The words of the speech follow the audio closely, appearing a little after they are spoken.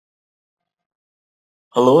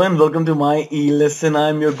Hello and welcome to my e-lesson.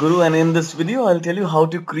 I'm your guru, and in this video I'll tell you how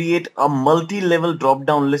to create a multi-level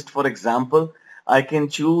drop-down list. For example, I can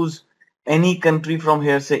choose any country from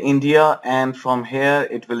here, say India, and from here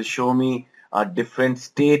it will show me a different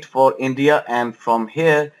state for India, and from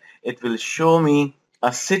here it will show me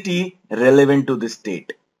a city relevant to this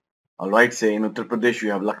state. Alright, say in Uttar Pradesh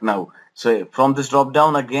you have Lucknow. So from this drop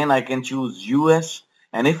down again I can choose US,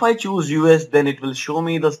 and if I choose US then it will show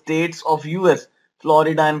me the states of US,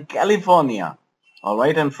 Florida and California.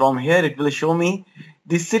 Alright, and from here it will show me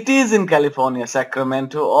the cities in California,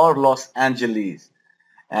 Sacramento or Los Angeles.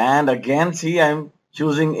 And again, see, I'm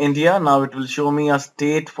choosing India. Now it will show me a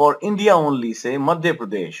state for India only, say Madhya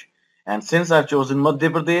Pradesh. And since I've chosen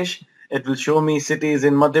Madhya Pradesh, it will show me cities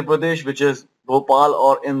in Madhya Pradesh, which is Bhopal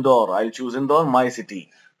or Indore. I'll choose Indore, my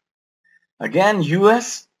city. Again,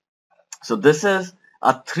 US. So this is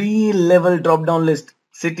a three-level drop-down list.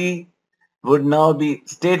 State would now be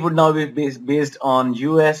based on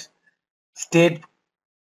US. State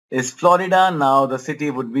is Florida. Now the city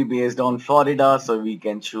would be based on Florida, so we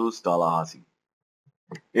can choose Tallahassee.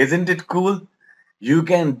 Isn't it cool? You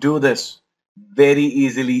can do this very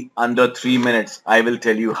easily under 3 minutes. I will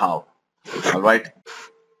tell you how. All right.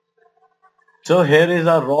 So here is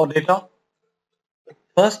our raw data.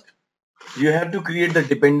 First, you have to create the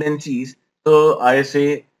dependencies. So I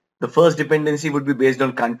say the first dependency would be based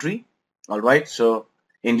on country. All right. So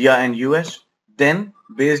India and US. Then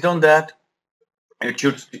based on that, it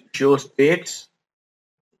should show states.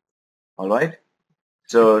 All right.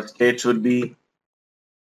 So states would be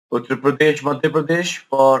Uttar Pradesh, Madhya Pradesh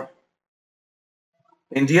for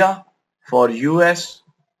India. For US,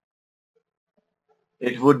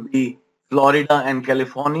 it would be Florida and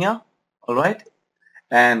California. All right.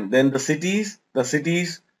 And then the cities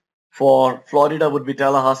for Florida would be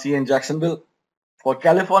Tallahassee and Jacksonville. For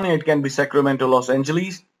California, it can be Sacramento, Los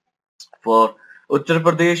Angeles. For Uttar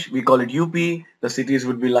Pradesh, we call it UP. The cities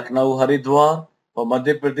would be Lucknow, Haridwar. For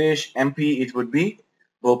Madhya Pradesh, MP, it would be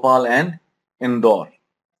Bhopal and Indore.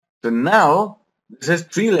 So now this is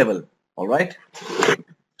three level. All right.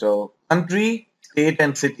 So country, state,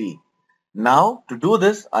 and city. Now to do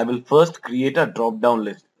this, I will first create a drop down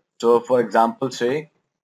list. So for example, say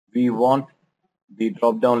we want the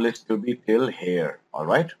drop down list to be till here. All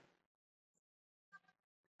right.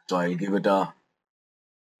 So I'll give it a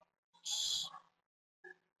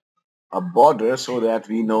border so that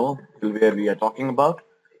we know till where we are talking about.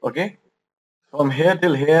 Okay. From here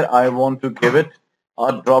till here, I want to give it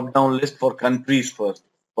a drop down list for countries first.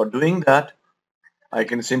 For doing that, I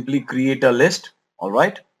can simply create a list. All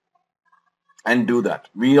right. And do that.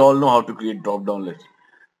 We all know how to create drop down list.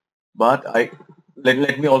 But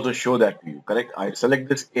let me also show that to you. Correct. I select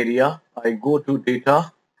this area. I go to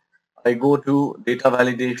data. I go to data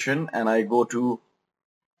validation, and I go to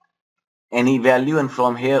any value, and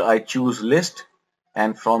from here I choose list,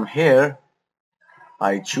 and from here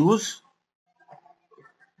I choose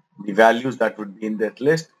the values that would be in that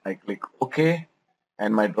list. I click OK,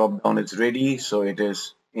 and my drop down is ready. So it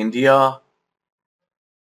is India,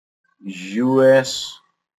 US,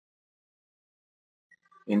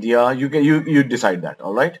 India. You decide that.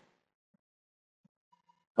 All right.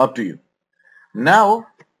 Up to you. Now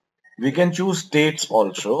we can choose states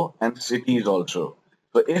also and cities also.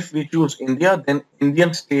 So if we choose India, then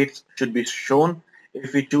Indian states should be shown.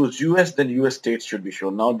 If we choose US, then US states should be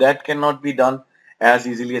shown. Now that cannot be done as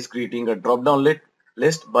easily as creating a drop-down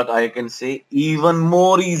list, but I can say even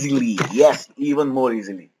more easily. Yes, even more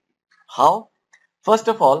easily. How? First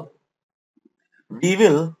of all, we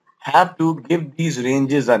will have to give these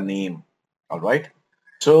ranges a name. All right.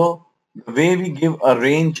 So the way we give a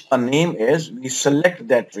range a name is we select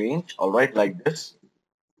that range. All right, like this.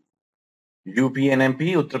 UP and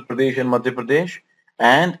MP, Uttar Pradesh and Madhya Pradesh,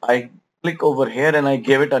 and I click over here and I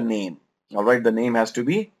give it a name. All right, the name has to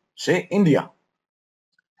be, say, India.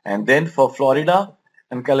 And then for Florida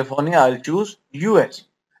and California, I'll choose US.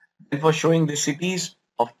 And for showing the cities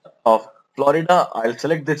of Florida, I'll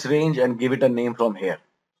select this range and give it a name from here.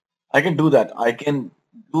 I can do that. I can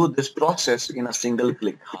do this process in a single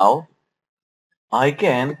click. How? I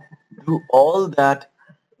can do all that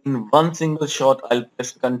in one single shot. I'll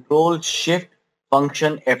press Control Shift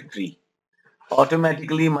Function F3.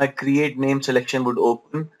 Automatically my create name selection would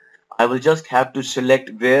open. I will just have to select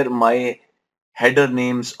where my header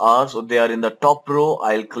names are. So they are in the top row.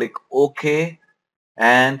 I'll click OK,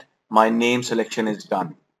 and my name selection is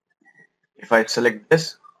done. If I select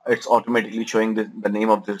this, it's automatically showing the name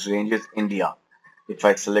of this range is India. If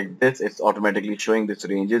I select this, it's automatically showing this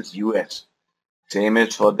range is US. Same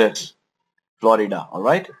is for this, Florida. All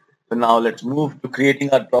right. So now let's move to creating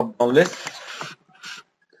our drop down list.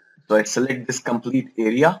 So I select this complete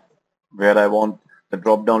area where I want the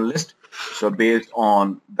drop down list. So based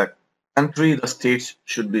on the country, the states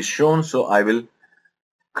should be shown. So I will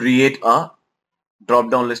create a drop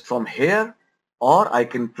down list from here, or I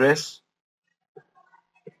can press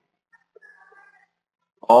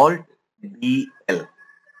Alt DL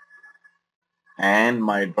and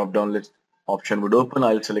my drop down list option would open.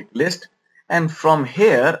 I'll select list, and from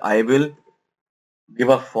here I will give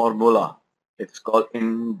a formula. It's called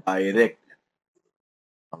indirect.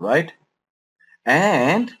 All right,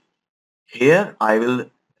 and here I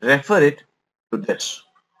will refer it to this.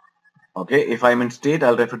 Okay, if I'm in state,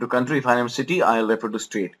 I'll refer to country. If I'm in city, I'll refer to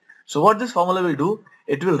state. So what this formula will do,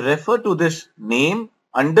 it will refer to this name,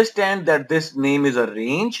 understand that this name is a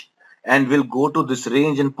range, and will go to this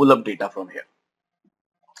range and pull up data from here.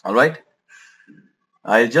 All right.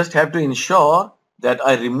 I'll just have to ensure that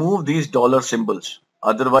I remove these dollar symbols.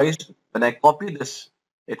 Otherwise, when I copy this,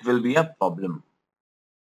 it will be a problem.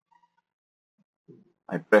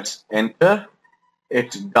 I press enter.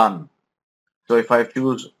 It's done. So if I've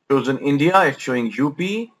chosen India, it's showing UP.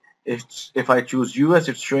 If I choose US,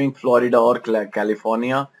 it's showing Florida or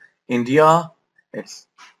California. India, it's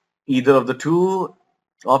either of the two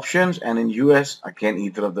options, and in US, again,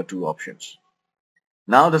 either of the two options.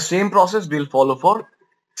 Now the same process we'll follow for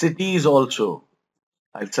cities also.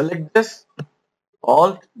 I'll select this,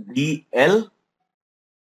 Alt DL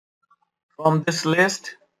from this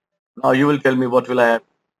list. Now you will tell me what will I have.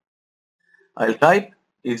 I'll type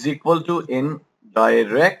is equal to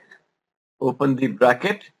indirect, open the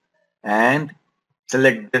bracket, and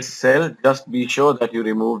select this cell. Just be sure that you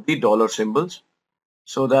remove the dollar symbols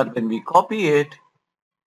so that when we copy it,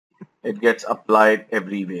 it gets applied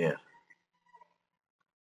everywhere.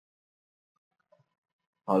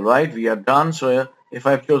 All right, we are done. So if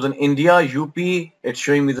I've chosen India, UP, it's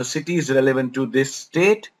showing me the cities relevant to this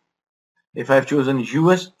state. If I've chosen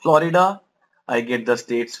US, Florida, I get the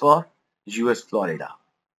states for US, Florida.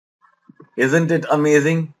 Isn't it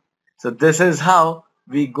amazing? So this is how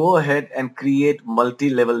we go ahead and create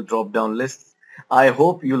multi-level drop-down lists. I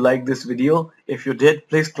hope you liked this video. If you did,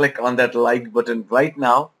 please click on that like button right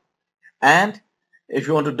now. And if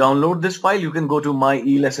you want to download this file, you can go to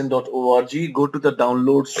myelesson.org, go to the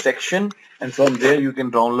download section, and from there you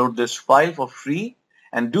can download this file for free.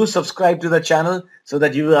 And do subscribe to the channel so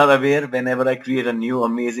that you are aware whenever I create a new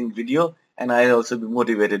amazing video, and I'll also be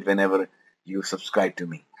motivated whenever you subscribe to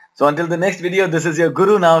me. So until the next video, this is your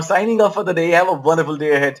Guru now signing off for the day. Have a wonderful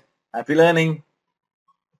day ahead. Happy learning.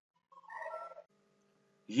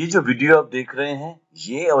 ये जो video आप देख रहे हैं,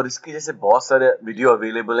 ये और इसके जैसे बहुत सारे वीडियो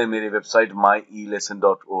अवेलेबल है मेरे वेबसाइट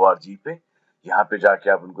myelesson.org पे. यहाँ पे जाके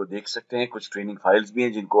आप उनको देख सकते हैं. कुछ ट्रेनिंग फाइल्स भी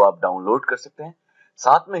हैं जिनको आप डाउनलोड कर सकते हैं.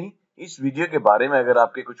 साथ में ही इस वीडियो के बारे में अगर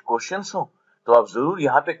आपके कुछ क्वेश्चंस हो तो आप जरूर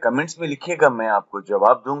यहाँ पे कमेंट्स में लिखिएगा, मैं आपको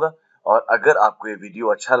जवाब दूंगा. और अगर आपको ये वीडियो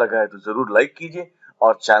अच्छा लगा है तो जरूर लाइक कीजिए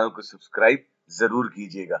और चैनल को सब्सक्राइब जरूर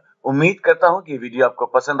कीजिएगा. उम्मीद करता हूँ कि वीडियो आपको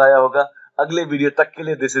पसंद आया होगा. अगले वीडियो तक के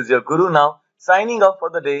लिए this is your Guru now signing off for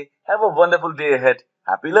the day. Have a wonderful day ahead.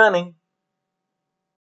 Happy learning.